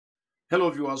Hello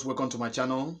viewers, welcome to my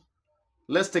channel.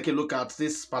 Let's take a look at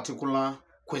this particular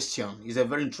question. It's a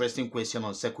very interesting question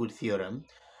on circle theorem,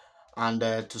 and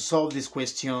to solve this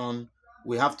question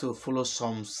we have to follow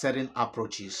some certain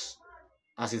approaches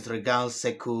as it regards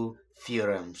circle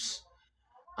theorems.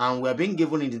 And we are being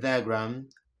given in the diagram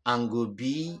angle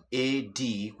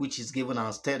BAD, which is given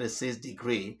as 36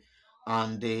 degrees,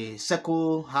 and the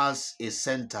circle has a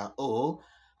center O,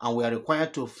 and we are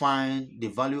required to find the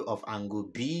value of angle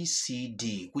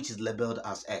BCD, which is labeled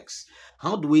as X.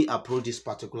 How do we approach this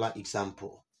particular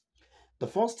example? The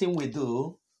first thing we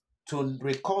do to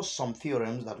recall some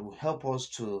theorems that will help us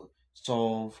to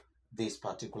solve this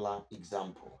particular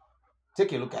example.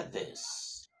 Take a look at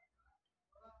this.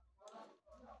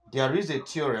 There is a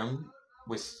theorem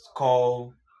which is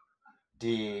called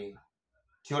the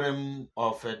theorem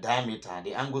of a diameter,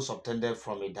 the angle subtended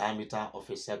from a diameter of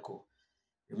a circle.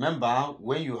 Remember,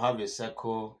 when you have a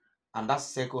circle and that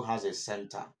circle has a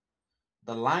center,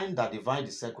 the line that divides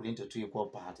the circle into two equal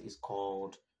parts is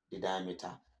called the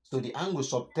diameter. So the angle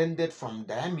subtended from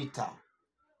diameter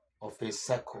of a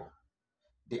circle,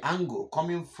 the angle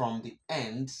coming from the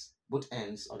ends, both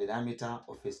ends of the diameter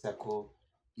of a circle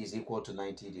is equal to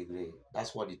 90 degrees.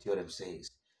 That's what the theorem says.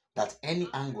 That any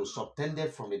angle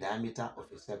subtended from the diameter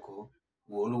of a circle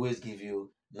will always give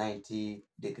you 90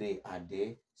 degrees at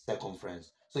the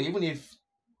circumference. So even if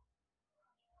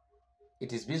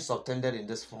it is being subtended in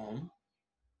this form,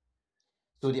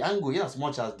 so the angle, in as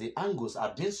much as the angles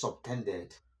are being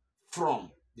subtended from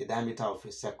the diameter of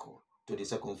a circle to the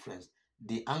circumference,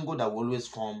 the angle that will always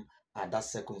form at that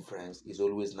circumference is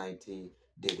always 90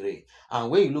 degrees. And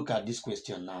when you look at this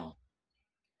question now,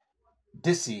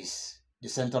 this is the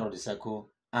center of the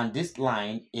circle, and this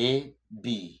line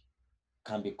AB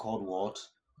can be called what?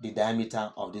 The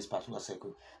diameter of this particular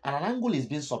circle. And an angle is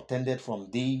being subtended from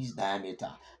this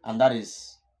diameter, and that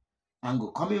is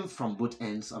angle coming from both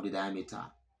ends of the diameter.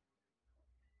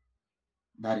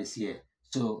 That is here.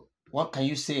 So what can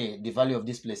you say the value of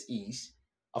this place is?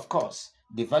 Of course,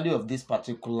 the value of this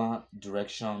particular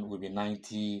direction will be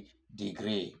 90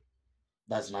 degrees.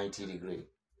 That's 90 degrees.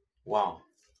 Wow.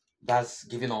 That's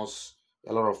giving us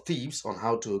a lot of tips on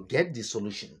how to get the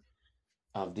solution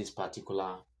of this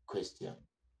particular question.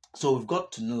 So we've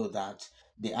got to know that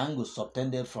the angle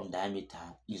subtended from diameter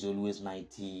is always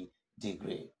 90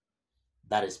 degrees.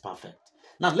 That is perfect.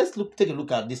 Now let's take a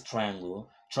look at this triangle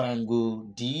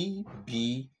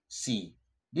DBC.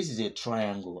 This is a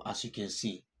triangle, as you can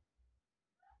see.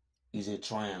 Is a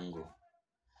triangle.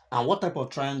 And what type of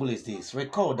triangle is this?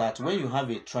 Recall that when you have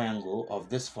a triangle of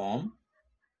this form,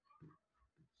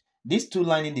 this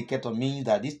two-line indicator means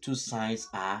that these two sides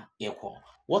are equal.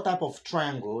 What type of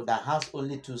triangle that has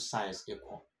only two sides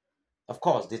equal? Of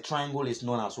course, the triangle is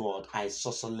known as what?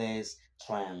 Isosceles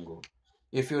triangle.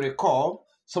 If you recall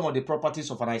some of the properties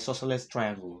of an isosceles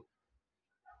triangle,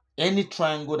 any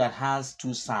triangle that has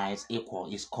two sides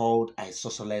equal is called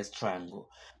isosceles triangle.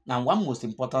 Now, one most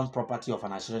important property of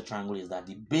an isosceles triangle is that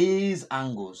the base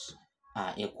angles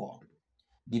are equal.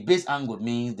 The base angle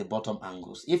means the bottom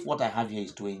angles. If what I have here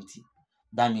is 20,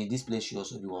 that means this place should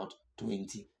also be what?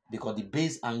 20, because the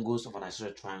base angles of an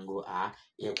isosceles triangle are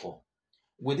equal.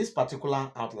 With this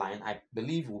particular outline, I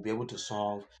believe we'll be able to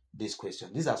solve this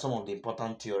question. These are some of the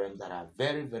important theorems that are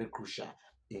very, very crucial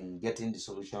in getting the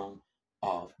solution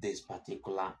of this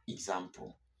particular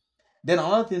example. Then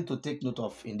another thing to take note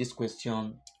of in this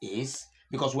question is,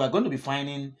 because we are going to be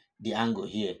finding the angle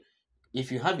here.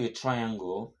 If you have a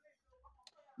triangle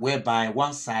whereby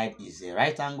one side is a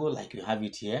right angle, like you have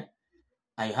it here,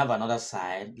 and you have another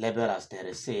side labeled as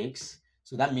 36,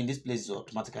 so that means this place is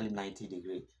automatically 90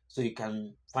 degrees. So you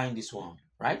can find this one,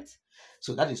 right?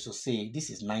 So that is to say this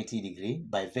is 90 degrees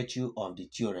by virtue of the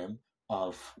theorem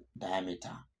of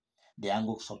diameter. The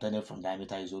angle subtended from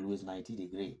diameter is always 90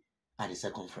 degrees at the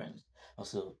circumference.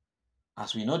 Also,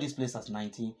 as we know this place as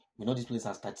 90, we know this place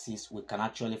as 36, we can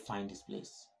actually find this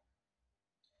place.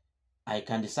 I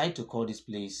can decide to call this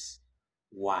place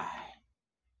Y.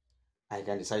 I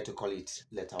can decide to call it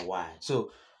letter Y.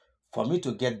 So for me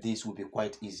to get this will be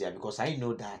quite easier, because I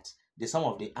know that the sum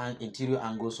of the interior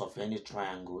angles of any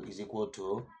triangle is equal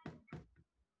to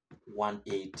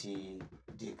 180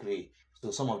 degrees. So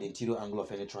sum of the interior angle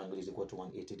of any triangle is equal to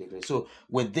 180 degrees. So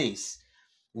with this,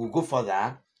 we'll go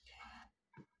further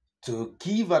to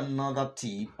give another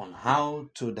tip on how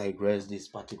to digress this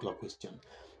particular question.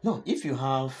 Now, if you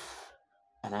have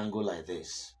an angle like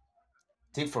this,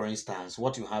 take for instance,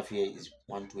 what you have here is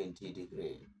 120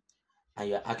 degrees, and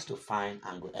you're asked to find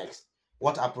angle X.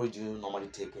 What approach do you normally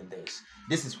take in this?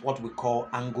 This is what we call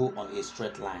angle on a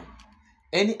straight line.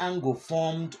 Any angle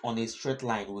formed on a straight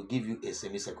line will give you a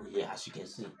semicircle here, as you can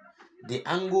see. The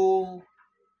angle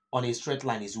on a straight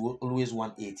line is always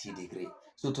 180 degree.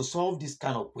 So to solve this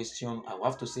kind of question, I will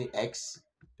have to say x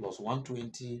plus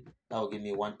 120, that will give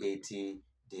me 180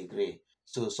 degree.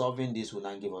 So solving this will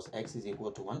now give us x is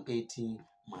equal to 180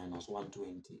 minus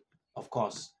 120. Of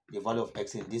course, the value of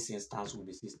x in this instance will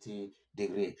be 60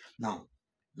 degree. Now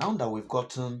that we've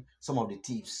gotten some of the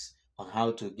tips on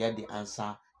how to get the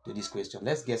answer to this question,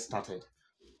 let's get started.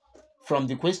 From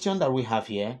the question that we have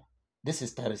here, this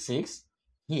is 36.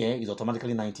 Here is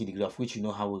automatically 90 degree, of which you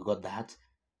know how we got that.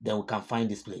 Then we can find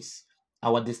this place.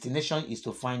 Our destination is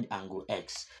to find angle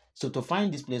x. So to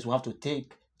find this place, we have to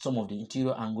take some of the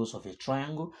interior angles of a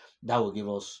triangle. That will give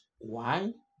us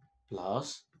y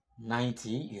plus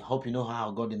 90. I hope you know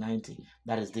how I got the 90.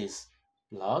 That is this,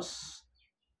 plus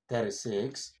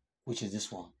 36, which is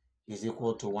this one, is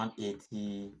equal to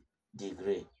 180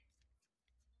 degree.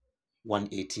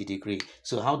 180 degree.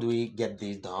 So how do we get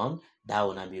this done? That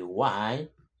will now be y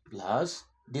plus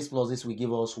this will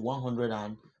give us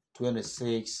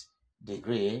 126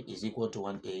 degree is equal to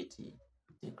 180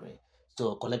 degree.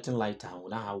 So collecting like time, we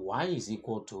now have y is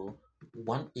equal to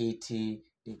 180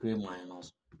 degree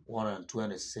minus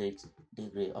 126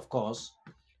 degree. Of course,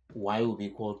 y will be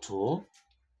equal to,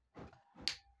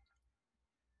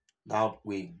 that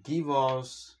will give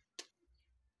us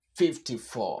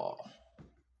 54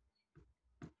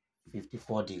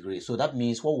 degrees. So that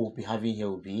means what we'll be having here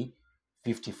will be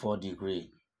 54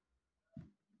 degree.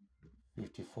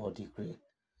 54 degree.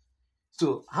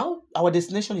 So how our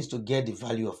destination is to get the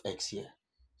value of x here.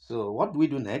 So what do we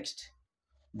do next?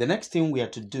 The next thing we are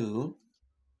to do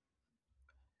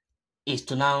is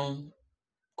to now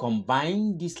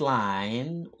combine this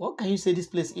line. What can you say this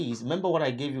place is? Remember what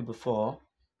I gave you before?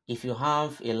 If you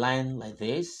have a line like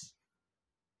this,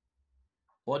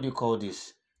 what do you call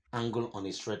this? Angle on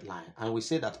a straight line. And we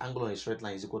say that angle on a straight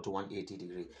line is equal to 180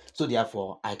 degree. So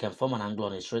therefore, I can form an angle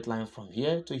on a straight line from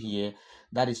here to here.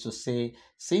 That is to say,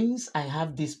 since I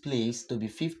have this place to be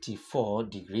 54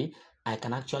 degree, I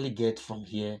can actually get from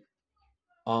here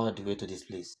all the way to this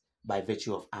place by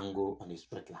virtue of angle on a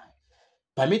straight line.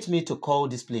 Permit me to call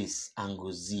this place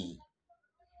angle Z.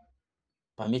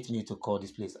 Permit me to call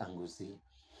this place angle Z.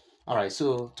 All right,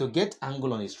 so to get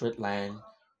angle on a straight line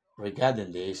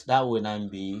regarding this, that will now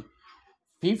be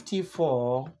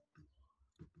 54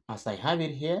 as I have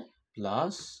it here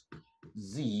plus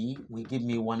Z will give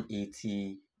me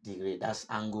 180 degree. That's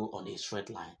angle on a straight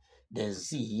line. Then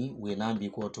Z will now be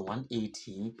equal to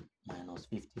 180 minus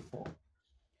 54.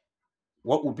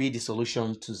 What will be the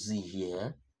solution to Z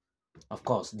here? Of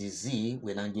course, the Z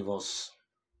will now give us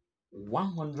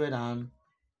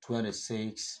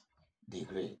 126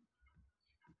 degree.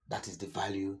 That is the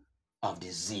value of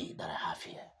the Z that I have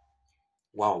here.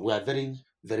 Wow, we are very,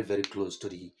 very, very close to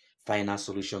the final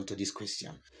solution to this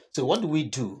question. So what do we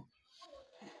do?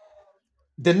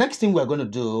 The next thing we're going to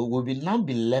do will now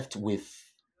be left with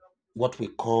what we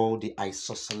call the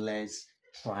isosceles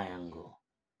triangle.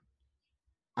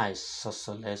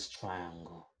 Isosceles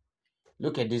triangle.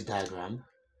 Look at this diagram.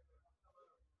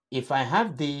 If I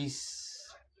have this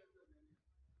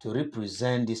to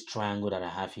represent this triangle that I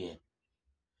have here,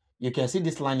 you can see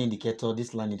this line indicator,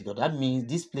 this line indicator. That means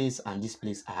this place and this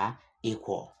place are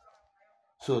equal.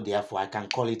 So therefore, I can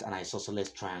call it an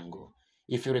isosceles triangle.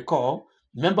 If you recall,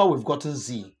 remember we've gotten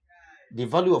Z. The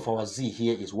value of our Z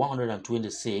here is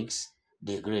 126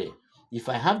 degree. If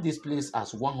I have this place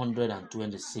as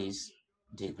 126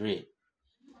 degree,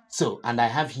 so, and I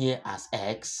have here as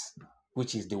X,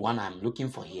 which is the one I'm looking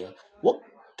for here. What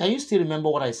can you still remember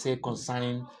what I said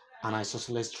concerning an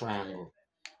isosceles triangle?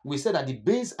 We said that the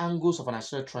base angles of an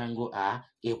isosceles triangle are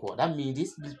equal. That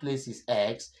means this place is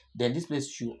X, then this place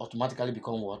should automatically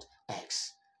become what?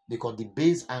 X. Because the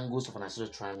base angles of an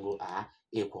isosceles triangle are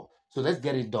equal. So let's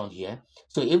get it done here.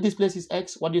 So if this place is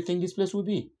X, what do you think this place will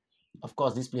be? Of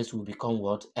course, this place will become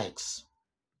what? X.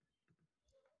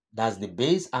 That's the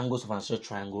base angles of an isosceles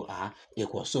triangle are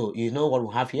equal. So you know what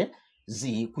we have here?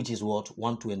 Z, which is what?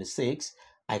 126.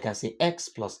 I can say X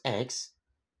plus X.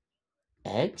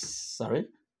 X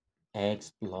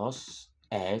plus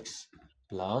X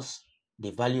plus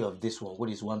the value of this one,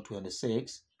 which is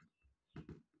 126,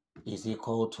 is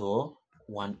equal to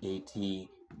 180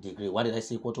 degree. Why did I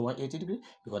say equal to 180 degree?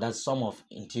 Because that's sum of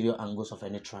interior angles of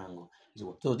any triangle.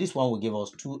 So this one will give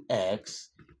us 2x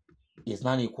is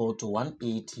now equal to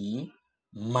 180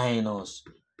 minus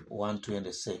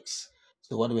 126.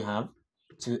 So what do we have?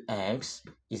 2x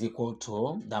is equal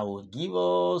to, that will give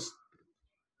us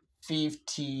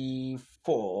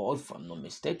 54, if I'm not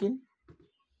mistaken.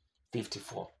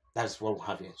 54. That's what we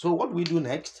have here. So what we do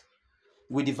next,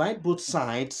 we divide both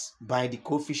sides by the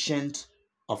coefficient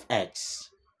of x.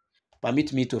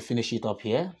 Permit me to finish it up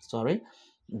here. Sorry.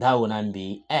 That will now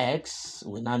be x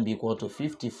will now be equal to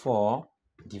 54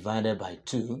 divided by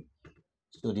 2.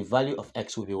 So the value of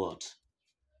x will be what?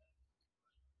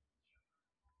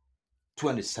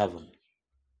 27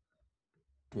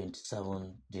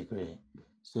 degree.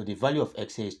 So the value of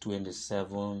x is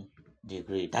 27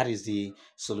 degree. That is the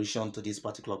solution to this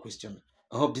particular question.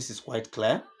 I hope this is quite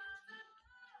clear.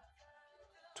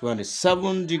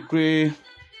 27 degree.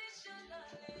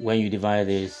 When you divide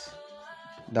this,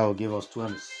 that will give us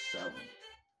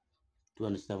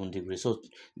 27 degrees. So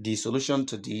the solution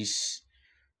to this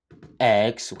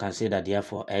x, we can say that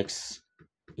therefore x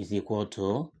is equal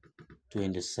to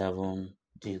 27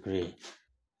 degree.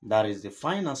 That is the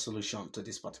final solution to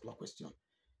this particular question.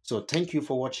 So thank you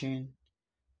for watching.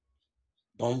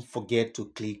 Don't forget to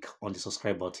click on the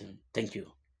subscribe button. Thank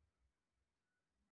you.